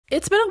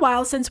It's been a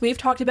while since we've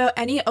talked about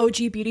any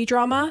OG beauty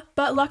drama,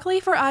 but luckily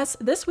for us,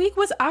 this week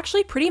was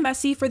actually pretty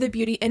messy for the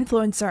beauty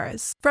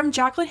influencers. From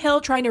Jaclyn Hill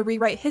trying to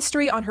rewrite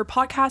history on her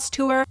podcast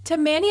tour, to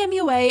Manny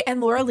MUA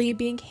and Laura Lee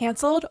being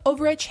cancelled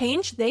over a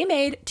change they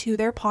made to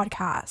their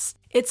podcast.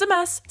 It's a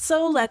mess,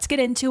 so let's get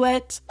into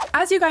it.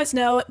 As you guys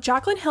know,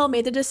 Jaclyn Hill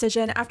made the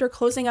decision after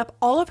closing up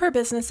all of her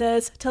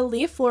businesses to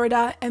leave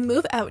Florida and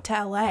move out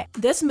to LA.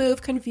 This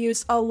move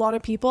confused a lot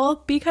of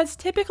people because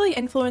typically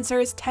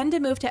influencers tend to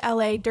move to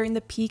LA during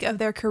the peak of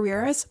their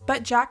careers,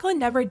 but Jaclyn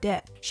never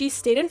did. She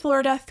stayed in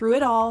Florida through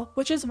it all,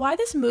 which is why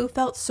this move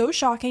felt so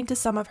shocking to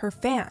some of her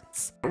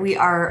fans. We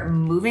are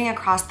moving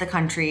across the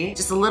country,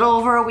 just a little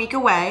over a week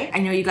away. I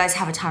know you guys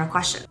have a ton of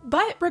questions.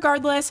 But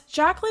regardless,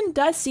 Jaclyn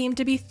does seem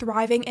to be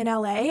thriving in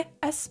LA,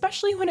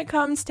 especially when it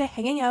comes to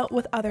hanging out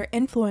with other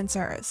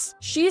influencers.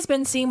 She's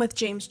been seen with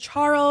James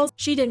Charles,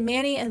 she did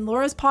Manny and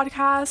Laura's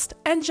podcast,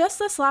 and just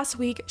this last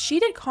week, she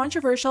did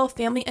controversial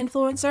family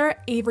influencer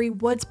Avery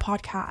Wood's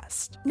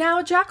podcast.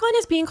 Now, Jaclyn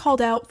is being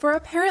called out for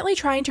apparently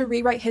trying to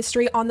rewrite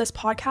history on this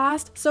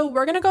podcast, so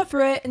we're gonna go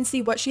through it and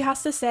see what she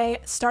has to say,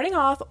 starting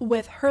off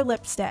with her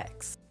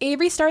lipsticks.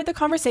 Avery started the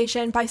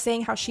conversation by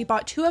saying how she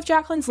bought 2 of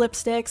Jaclyn's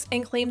lipsticks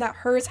and claimed that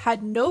hers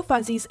had no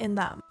fuzzies in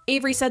them.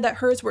 Avery said that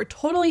hers were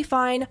totally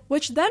fine,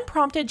 which then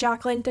prompted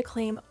Jaclyn to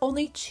claim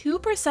only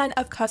 2%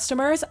 of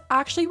customers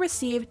actually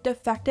received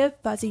defective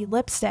fuzzy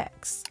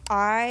lipsticks.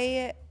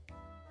 I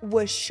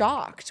was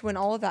shocked when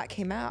all of that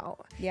came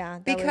out. Yeah,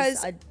 that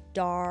was a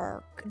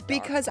dark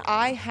because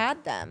I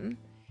had them.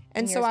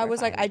 And so I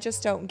was like, I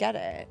just don't get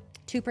it.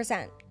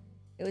 2%.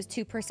 It was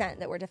 2%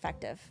 that were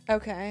defective.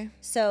 Okay.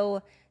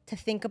 So to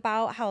think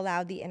about how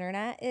loud the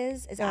internet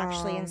is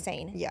actually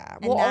insane. Yeah.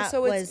 And well, that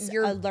also was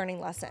a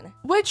learning lesson.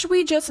 Which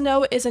we just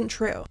know isn't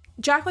true.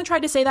 Jaclyn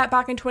tried to say that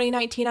back in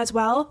 2019 as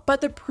well, but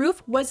the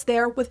proof was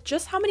there with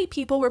just how many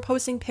people were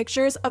posting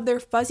pictures of their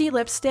fuzzy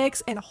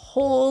lipsticks and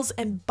holes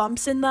and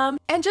bumps in them,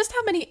 and just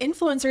how many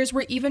influencers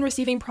were even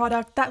receiving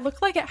product that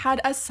looked like it had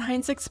a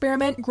science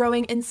experiment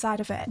growing inside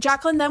of it.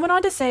 Jaclyn then went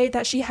on to say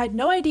that she had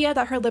no idea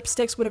that her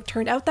lipsticks would have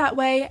turned out that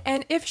way,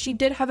 and if she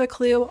did have a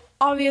clue,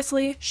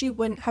 obviously she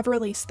wouldn't have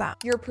released them.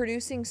 You're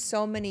producing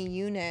so many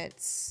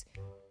units,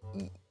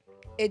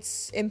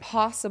 it's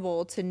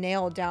impossible to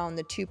nail down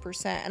the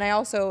 2%. And I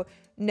also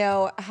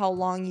know how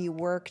long you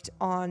worked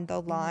on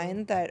the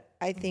line that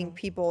I think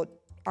people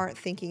aren't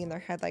thinking in their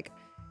head, like,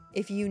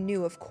 if you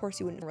knew, of course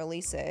you wouldn't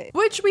release it.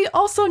 Which we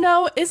also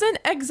know isn't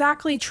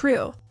exactly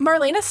true.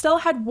 Marlena Still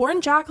had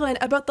warned Jaclyn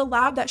about the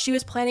lab that she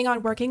was planning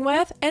on working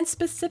with and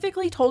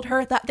specifically told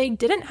her that they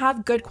didn't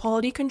have good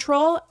quality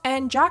control,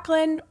 and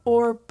Jaclyn,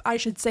 or I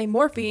should say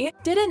Morphe,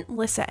 didn't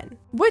listen.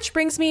 Which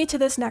brings me to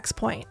this next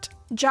point.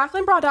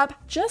 Jaclyn brought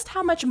up just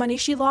how much money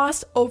she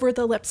lost over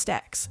the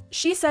lipsticks.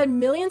 She said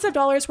millions of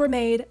dollars were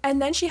made,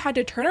 and then she had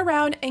to turn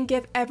around and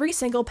give every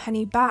single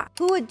penny back.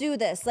 Who would do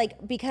this?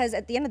 Like, because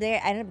at the end of the day,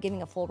 I ended up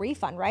giving a full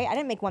refund, right? I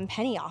didn't make 1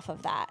 penny off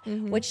of that,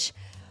 which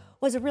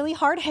was a really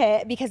hard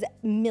hit because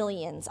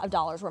millions of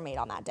dollars were made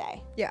on that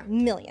day. Yeah.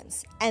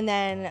 Millions. And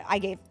then I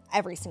gave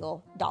every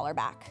single dollar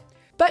back.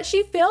 But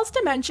she fails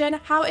to mention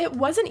how it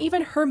wasn't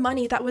even her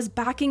money that was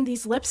backing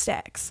these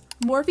lipsticks.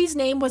 Morphe's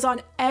name was on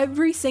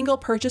every single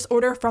purchase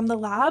order from the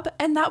lab,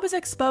 and that was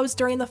exposed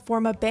during the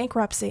Forma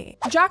bankruptcy.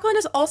 Jaclyn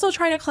is also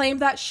trying to claim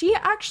that she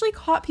actually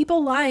caught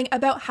people lying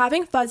about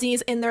having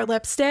fuzzies in their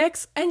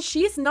lipsticks, and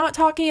she's not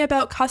talking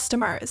about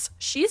customers.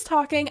 She's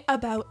talking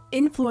about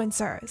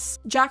influencers.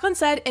 Jaclyn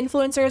said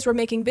influencers were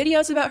making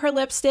videos about her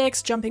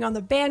lipsticks, jumping on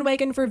the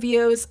bandwagon for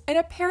views, and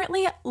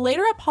apparently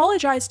later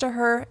apologized to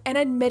her and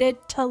admitted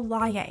to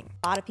lying.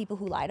 A lot of people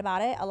who lied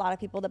about it, a lot of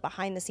people that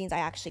behind the scenes I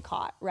actually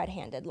caught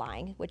red-handed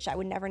lying, which I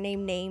would never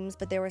name names,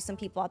 but there were some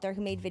people out there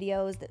who made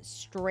videos that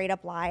straight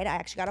up lied. I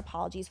actually got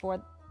apologies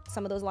for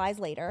some of those lies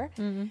later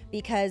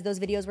because those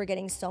videos were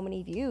getting so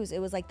many views. It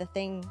was like the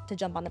thing to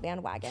jump on the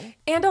bandwagon.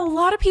 And a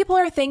lot of people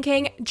are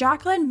thinking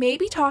Jaclyn may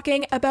be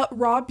talking about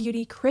Raw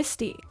Beauty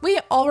Christy. We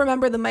all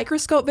remember the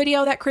microscope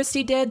video that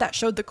Christy did that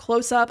showed the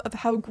close-up of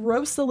how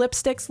gross the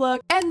lipsticks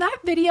look, and that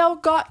video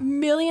got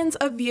millions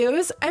of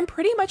views and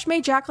pretty much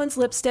made Jaclyn's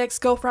lipsticks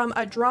go from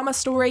a drama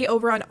story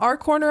over on our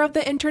corner of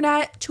the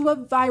internet to a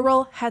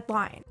viral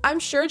headline. I'm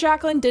sure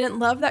Jaclyn didn't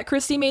love that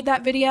Christy made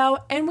that video,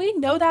 and we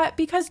know that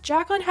because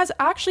Jaclyn has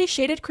actually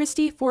shaded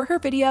Christy for her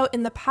video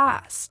in the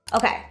past.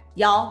 Okay,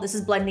 y'all, this is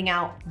blending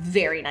out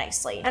very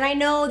nicely. And I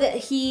know that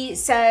he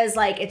says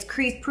like it's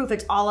crease proof,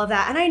 it's all of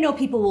that. And I know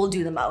people will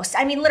do the most.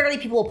 I mean, literally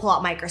people will pull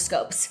out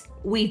microscopes.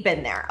 We've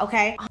been there,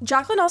 okay?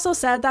 Jaclyn also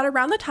said that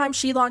around the time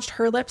she launched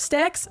her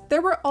lipsticks,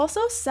 there were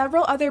also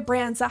several other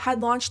brands that had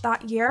launched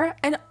that year,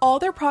 and all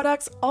their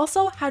products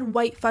also had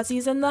white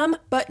fuzzies in them,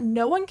 but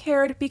no one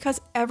cared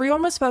because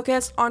everyone was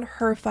focused on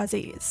her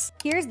fuzzies.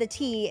 Here's the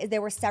tea, is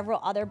there were several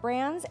other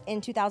brands in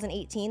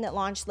 2018 that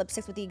launched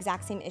lipsticks with the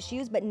exact same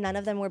issues, but none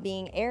of them were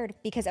being aired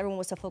because everyone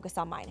was so focused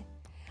on mine.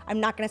 I'm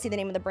not gonna say the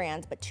name of the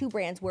brands, but 2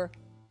 brands were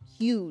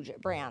huge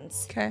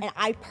brands. Okay. And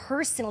I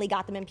personally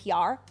got them in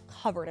PR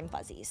covered in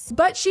fuzzies.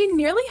 But she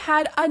nearly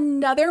had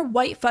another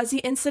white fuzzy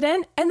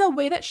incident, and the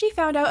way that she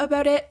found out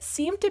about it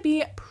seemed to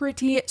be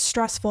pretty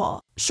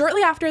stressful.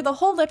 Shortly after the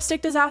whole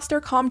lipstick disaster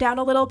calmed down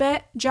a little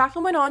bit,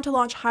 Jaclyn went on to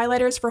launch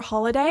highlighters for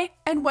holiday,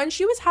 and when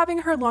she was having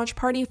her launch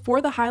party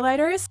for the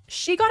highlighters,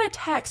 she got a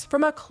text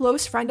from a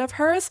close friend of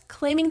hers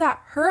claiming that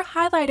her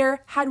highlighter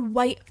had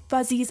white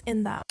fuzzies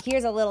in them.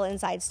 Here's a little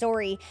inside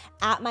story.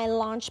 At my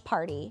launch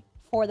party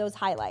for those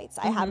highlights,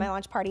 I had my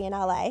launch party in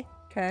LA.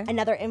 Okay.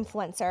 Another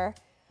influencer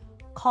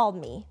called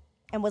me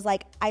and was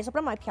like, I just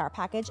opened up my PR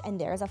package and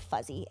there's a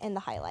fuzzy in the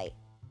highlight.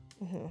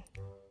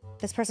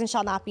 This person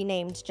shall not be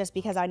named just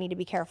because I need to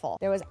be careful.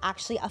 There was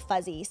actually a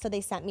fuzzy, so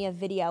they sent me a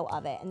video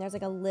of it, and there's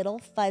like a little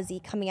fuzzy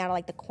coming out of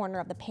like the corner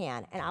of the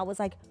pan, and I was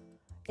like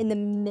in the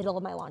middle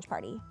of my launch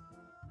party.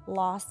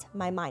 Lost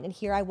my mind. And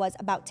here I was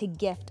about to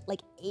gift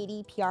like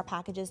 80 PR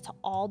packages to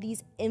all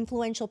these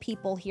influential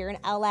people here in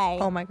LA.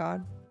 Oh my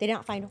God. They did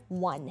not find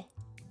one.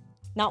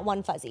 Not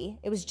one fuzzy.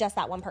 It was just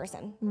that one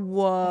person.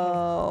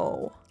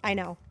 Whoa. I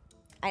know.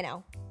 I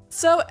know.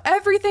 So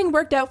everything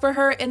worked out for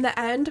her in the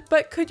end,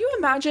 but could you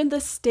imagine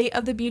the state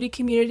of the beauty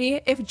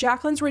community if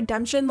Jaclyn's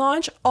redemption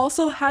launch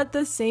also had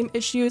the same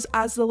issues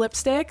as the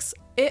lipsticks?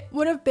 It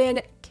would have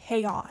been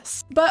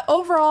chaos. But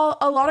overall,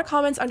 a lot of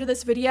comments under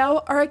this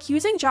video are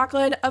accusing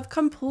Jaclyn of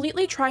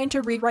completely trying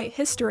to rewrite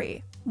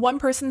history. One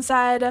person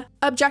said,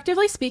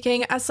 objectively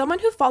speaking, as someone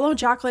who followed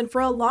Jaclyn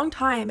for a long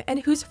time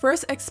and whose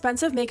first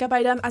expensive makeup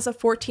item as a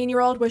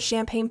 14-year-old was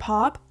champagne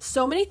pop,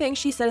 so many things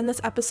she said in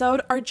this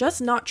episode are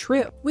just not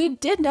true. We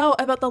did know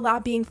about the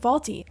lab being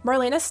faulty.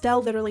 Marlene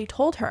Estelle literally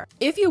told her,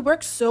 if you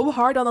worked so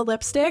hard on the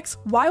lipsticks,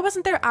 why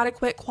wasn't there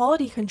adequate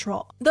quality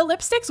control? The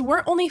lipsticks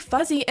weren't only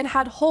fuzzy and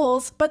had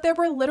holes, but there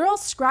were literal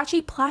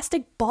scratchy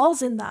plastic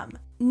balls in them.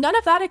 None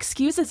of that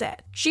excuses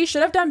it. She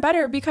should have done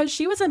better because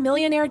she was a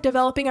millionaire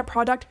developing a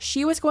product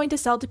she was going to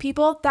sell to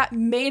people that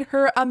made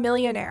her a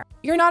millionaire.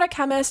 You're not a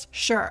chemist,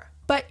 sure,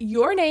 but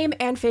your name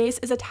and face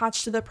is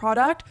attached to the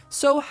product,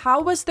 so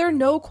how was there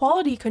no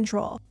quality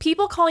control?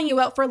 People calling you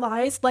out for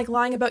lies, like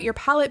lying about your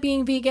palette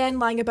being vegan,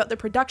 lying about the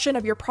production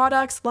of your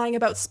products, lying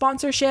about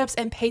sponsorships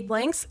and paid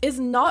links, is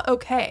not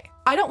okay.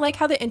 I don't like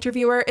how the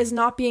interviewer is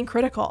not being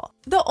critical.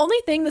 The only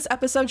thing this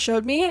episode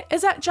showed me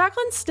is that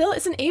Jaclyn still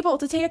isn't able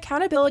to take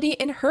accountability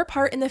in her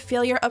part in the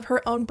failure of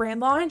her own brand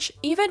launch,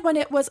 even when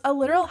it was a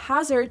literal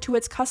hazard to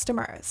its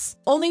customers.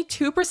 Only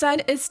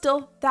 2% is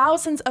still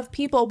thousands of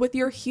people with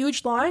your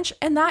huge launch,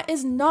 and that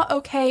is not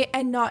okay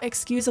and not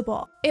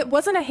excusable. It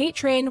wasn't a hate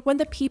train when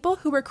the people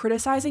who were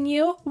criticizing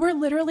you were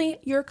literally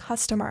your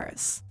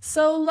customers.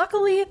 So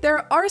luckily,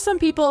 there are some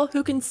people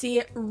who can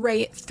see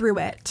right through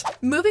it.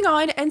 Moving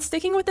on and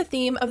sticking with the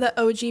theme of the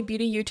OG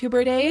beauty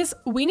YouTuber days,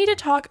 we need to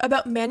talk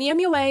about Manny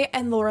MUA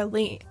and Laura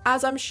Lee.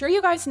 As I'm sure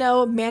you guys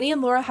know, Manny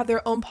and Laura have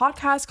their own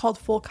podcast called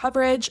Full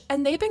Coverage,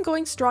 and they've been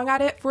going strong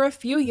at it for a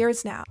few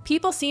years now.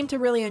 People seem to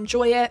really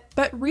enjoy it,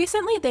 but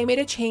recently they made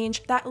a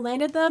change that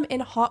landed them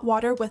in hot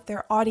water with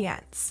their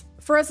audience.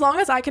 For as long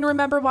as I can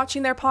remember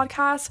watching their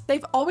podcast,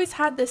 they've always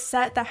had this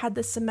set that had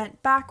this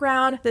cement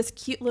background, this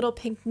cute little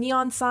pink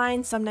neon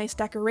sign, some nice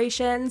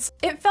decorations.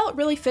 It felt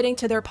really fitting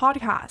to their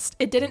podcast.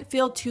 It didn't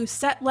feel too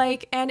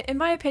set-like, and in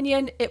my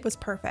opinion, it was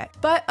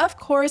perfect. But of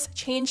course,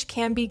 change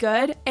can be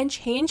good, and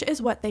change is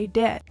what they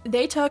did.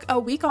 They took a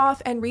week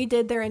off and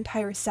redid their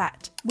entire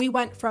set. We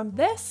went from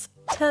this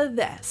to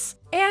this.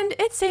 And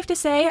it's safe to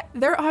say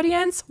their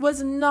audience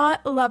was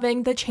not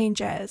loving the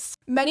changes.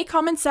 Many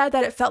comments said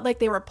that it felt like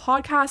they were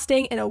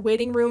podcasting in a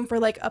waiting room for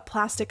like a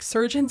plastic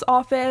surgeon's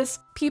office.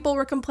 People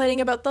were complaining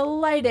about the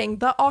lighting,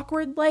 the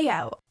awkward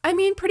layout. I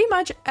mean, pretty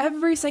much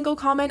every single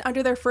comment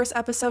under their first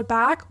episode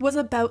back was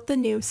about the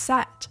new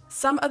set.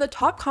 Some of the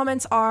top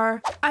comments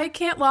are, I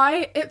can't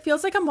lie, it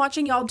feels like I'm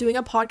watching y'all doing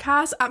a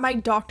podcast at my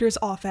doctor's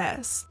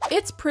office.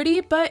 It's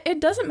pretty, but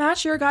it doesn't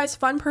match your guys'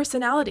 fun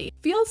personality.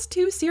 Feels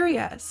too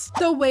serious.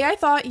 The way I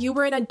thought you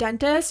were in a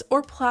dentist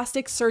or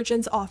plastic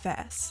surgeon's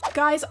office.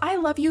 Guys, I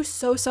love you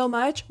so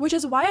much, which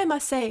is why I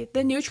must say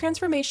the new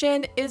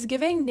transformation is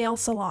giving nail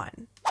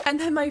salon.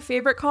 And then my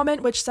favorite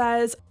comment, which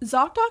says,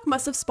 ZocDoc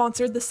must have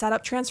sponsored the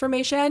setup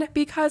transformation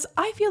because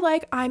I feel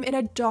like I'm in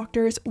a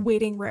doctor's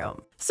waiting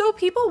room. So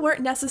people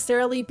weren't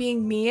necessarily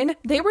being mean,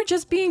 they were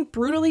just being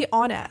brutally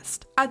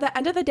honest. At the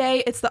end of the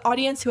day, it's the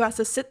audience who has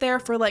to sit there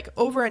for like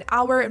over an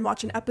hour and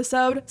watch an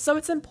episode, so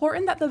it's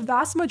important that the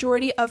vast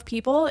majority of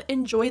people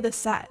enjoy the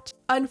set.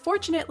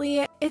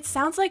 Unfortunately, it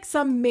sounds like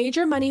some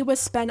major money was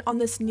spent on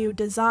this new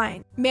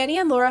design. Manny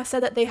and Laura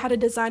said that they had a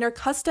designer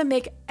custom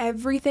make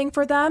everything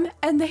for them,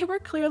 and they were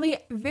clearly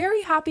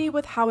very happy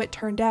with how it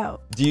turned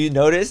out. Do you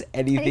notice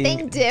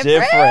anything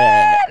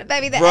different?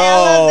 Baby, the Bro,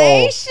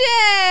 elevation.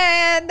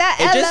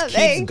 It just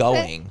keeps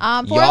going.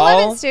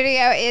 411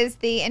 Studio is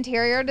the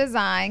interior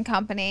design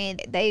company.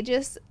 They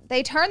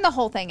turned the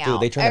whole thing out.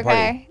 Dude, they turned the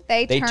party.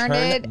 They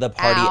turned the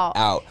party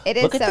out. It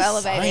is Look so at the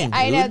elevated. sign,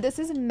 I know, dude. this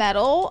is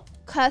metal.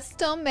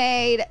 custom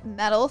made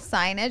metal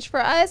signage for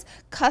us,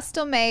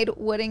 custom made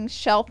wooden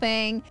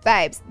shelving.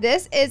 Babes,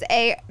 this is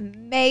a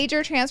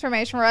major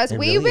transformation for us.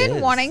 We've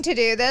been wanting to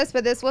do this,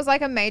 but this was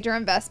like a major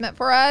investment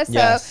for us.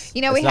 Yes. So,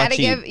 you know, we had to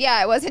give,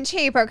 it wasn't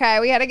cheap. Okay.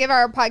 We had to give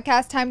our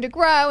podcast time to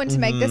grow and to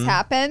make this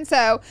happen.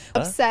 So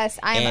obsessed.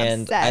 I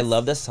am obsessed. I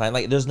love the sign.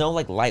 Like, there's no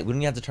like light. We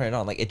don't even have to turn it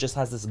on. Like, it just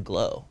has this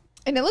glow.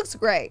 And it looks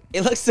great.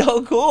 It looks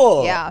so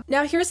cool. Yeah.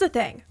 Now here's the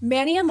thing.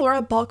 Manny and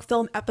Laura bulk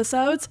film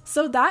episodes,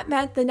 so that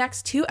meant the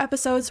next 2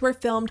 episodes were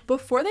filmed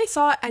before they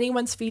saw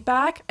anyone's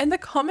feedback, and the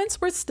comments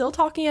were still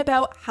talking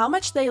about how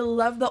much they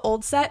love the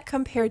old set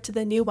compared to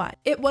the new one.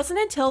 It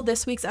wasn't until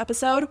this week's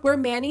episode where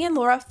Manny and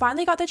Laura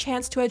finally got the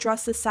chance to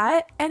address the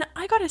set, and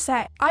I gotta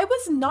say, I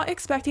was not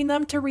expecting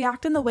them to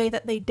react in the way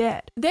that they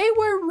did. They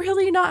were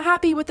really not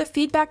happy with the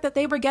feedback that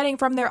they were getting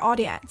from their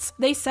audience.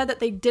 They said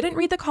that they didn't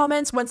read the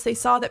comments once they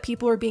saw that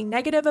people were being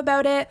negative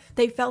about it.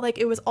 They felt like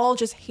it was all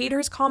just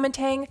haters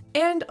commenting,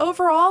 and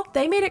overall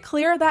they made it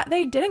clear that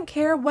they didn't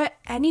care what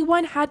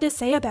anyone had to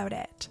say about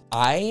it.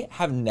 I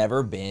have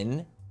never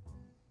been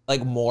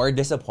like more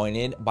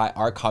disappointed by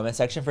our comment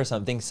section for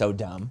something so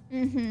dumb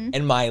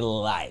in my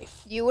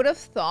life. You would have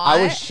thought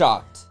I was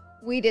shocked.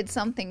 We did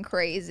something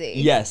crazy.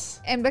 Yes.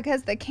 And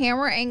because the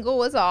camera angle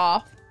was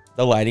off,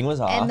 the lighting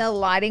was off, and the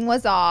lighting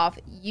was off,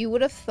 you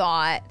would have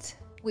thought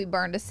we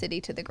burned a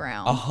city to the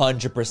ground.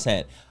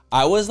 100%.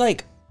 I was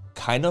like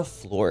kind of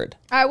floored.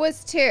 I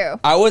was too.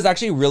 I was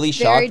actually really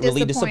shocked,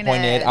 really disappointed.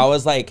 disappointed. I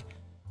was like,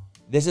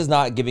 this is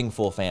not giving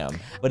full fam.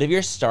 But if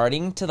you're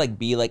starting to like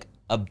be like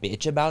a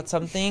bitch about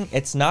something,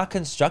 it's not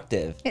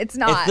constructive. It's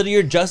not. It's literally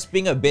you're just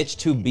being a bitch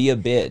to be a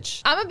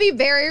bitch. I'm gonna be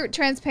very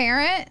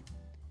transparent.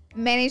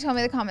 Manny told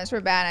me the comments were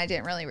bad and I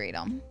didn't really read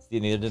them.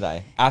 Neither did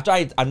I. After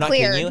I'm not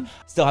Cleared. kidding you,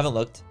 still haven't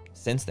looked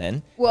since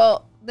then.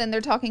 Well, then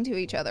they're talking to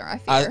each other, I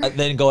fear.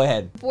 Then go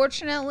ahead.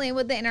 Fortunately,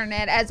 with the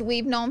internet, as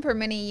we've known for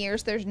many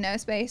years, there's no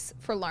space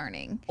for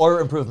learning. Or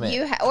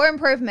improvement. Or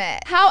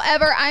improvement.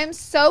 However, I am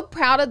so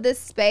proud of this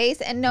space,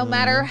 and no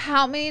matter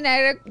how many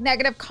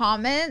negative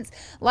comments,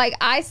 like,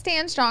 I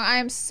stand strong. I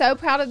am so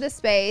proud of this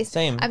space.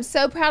 Same. I'm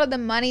so proud of the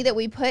money that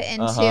we put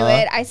into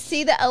it. I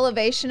see the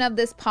elevation of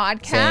this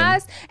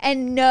podcast,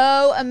 and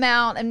no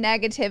amount of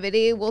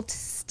negativity will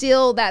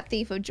steal that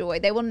thief of joy.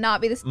 They will not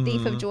be this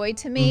thief of joy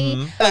to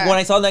me. Like, when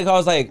I saw that, I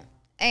was like,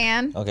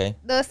 and okay,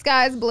 the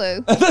sky's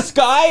blue. the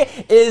sky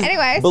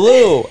is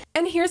blue.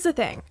 And here's the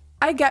thing.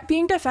 I get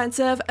being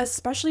defensive,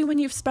 especially when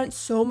you've spent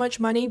so much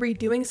money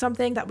redoing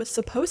something that was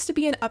supposed to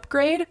be an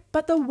upgrade,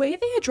 but the way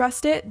they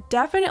addressed it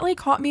definitely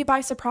caught me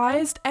by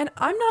surprise, and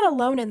I'm not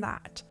alone in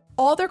that.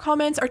 All their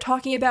comments are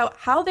talking about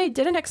how they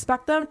didn't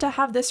expect them to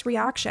have this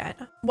reaction.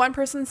 One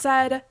person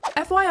said,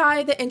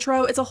 FYI, the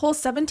intro is a whole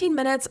 17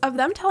 minutes of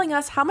them telling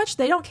us how much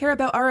they don't care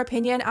about our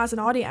opinion as an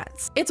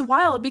audience. It's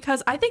wild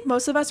because I think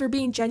most of us are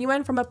being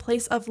genuine from a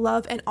place of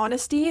love and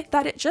honesty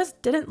that it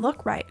just didn't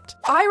look right.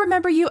 I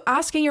remember you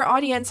asking your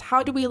audience,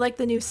 how do we like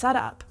the new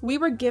setup? We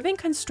were giving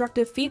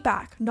constructive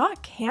feedback,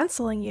 not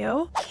canceling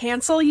you.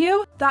 Cancel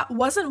you? That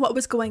wasn't what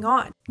was going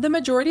on. The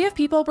majority of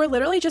people were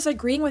literally just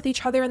agreeing with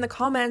each other in the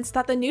comments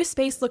that the new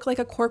space looked like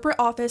a corporate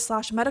office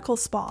 / medical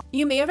spa.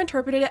 You may have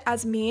interpreted it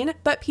as mean,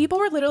 but people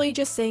were literally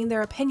just saying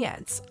their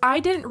opinions. I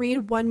didn't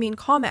read one mean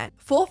comment.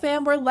 Full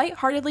fam were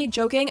lightheartedly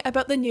joking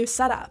about the new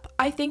setup.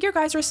 I think your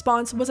guys'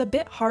 response was a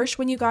bit harsh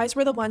when you guys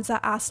were the ones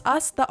that asked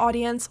us, the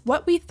audience,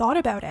 what we thought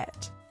about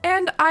it.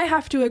 And I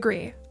have to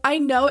agree. I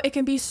know it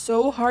can be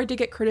so hard to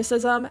get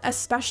criticism,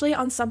 especially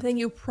on something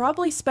you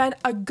probably spent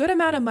a good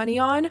amount of money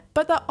on,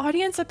 but the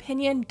audience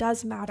opinion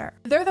does matter.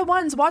 They're the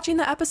ones watching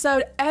the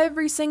episode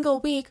every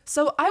single week,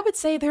 so I would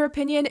say their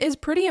opinion is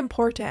pretty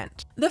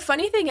important. The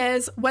funny thing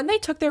is, when they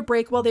took their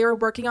break while they were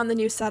working on the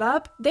new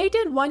setup, they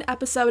did one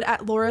episode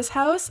at Laura's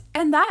house,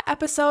 and that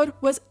episode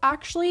was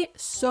actually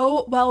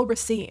so well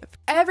received.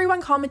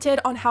 Everyone commented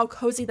on how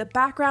cozy the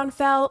background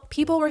felt.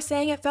 People were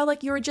saying it felt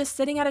like you were just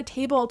sitting at a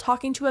table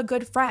talking to a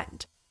good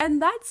friend. And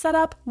that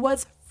setup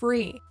was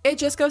free. It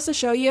just goes to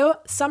show you,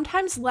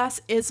 sometimes less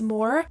is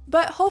more,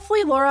 but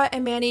hopefully Laura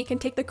and Manny can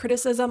take the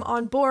criticism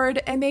on board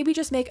and maybe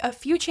just make a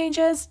few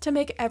changes to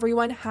make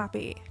everyone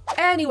happy.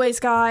 Anyways,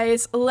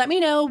 guys, let me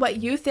know what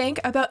you think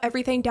about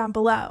everything down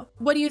below.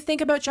 What do you think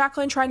about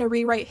Jaclyn trying to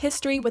rewrite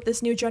history with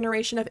this new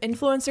generation of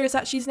influencers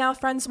that she's now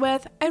friends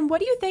with? And what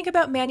do you think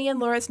about Manny and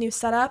Laura's new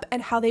setup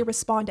and how they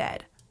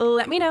responded?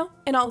 Let me know,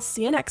 and I'll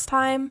see you next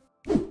time.